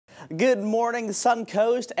Good morning,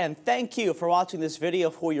 Suncoast, and thank you for watching this video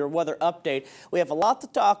for your weather update. We have a lot to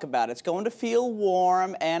talk about. It's going to feel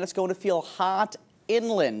warm and it's going to feel hot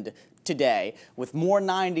inland today with more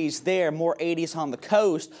 90s there, more 80s on the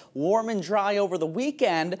coast, warm and dry over the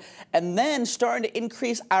weekend, and then starting to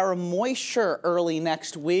increase our moisture early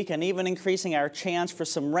next week and even increasing our chance for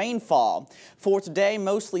some rainfall. For today,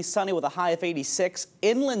 mostly sunny with a high of 86,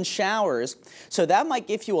 inland showers, so that might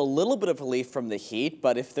give you a little bit of relief from the heat,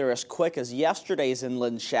 but if they're as quick as yesterday's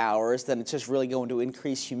inland showers, then it's just really going to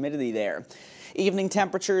increase humidity there. Evening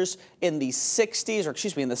temperatures in the 60s, or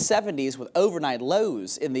excuse me, in the 70s with overnight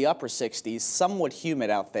lows in the upper 60s, somewhat humid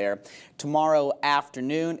out there. Tomorrow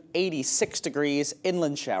afternoon, 86 degrees,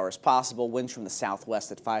 inland showers possible, winds from the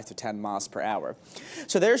southwest at 5 to 10 miles per hour.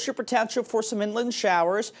 So there's your potential for some inland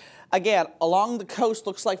showers. Again, along the coast,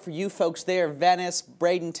 looks like for you folks there, Venice,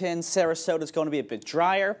 Bradenton, Sarasota is going to be a bit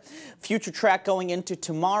drier. Future track going into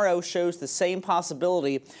tomorrow shows the same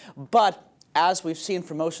possibility, but as we've seen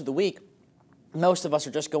for most of the week, most of us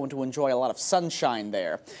are just going to enjoy a lot of sunshine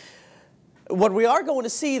there. What we are going to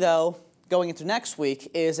see, though, going into next week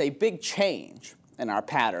is a big change in our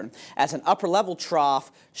pattern as an upper level trough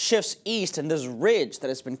shifts east and this ridge that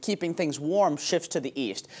has been keeping things warm shifts to the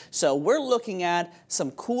east. So we're looking at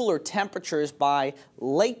some cooler temperatures by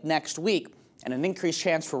late next week and an increased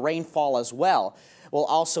chance for rainfall as well. We'll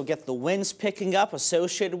also get the winds picking up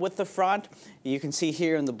associated with the front. You can see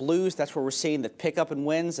here in the blues, that's where we're seeing the pickup in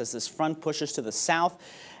winds as this front pushes to the south.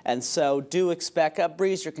 And so do expect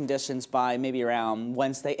breezier conditions by maybe around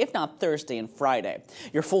Wednesday, if not Thursday and Friday.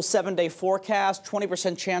 Your full 7-day forecast,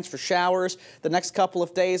 20% chance for showers the next couple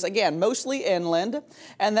of days. Again, mostly inland.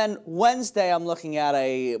 And then Wednesday, I'm looking at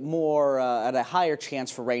a higher chance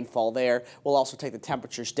for rainfall there. We'll also take the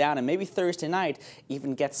temperatures down, and maybe Thursday night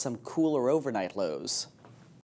even get some cooler overnight lows.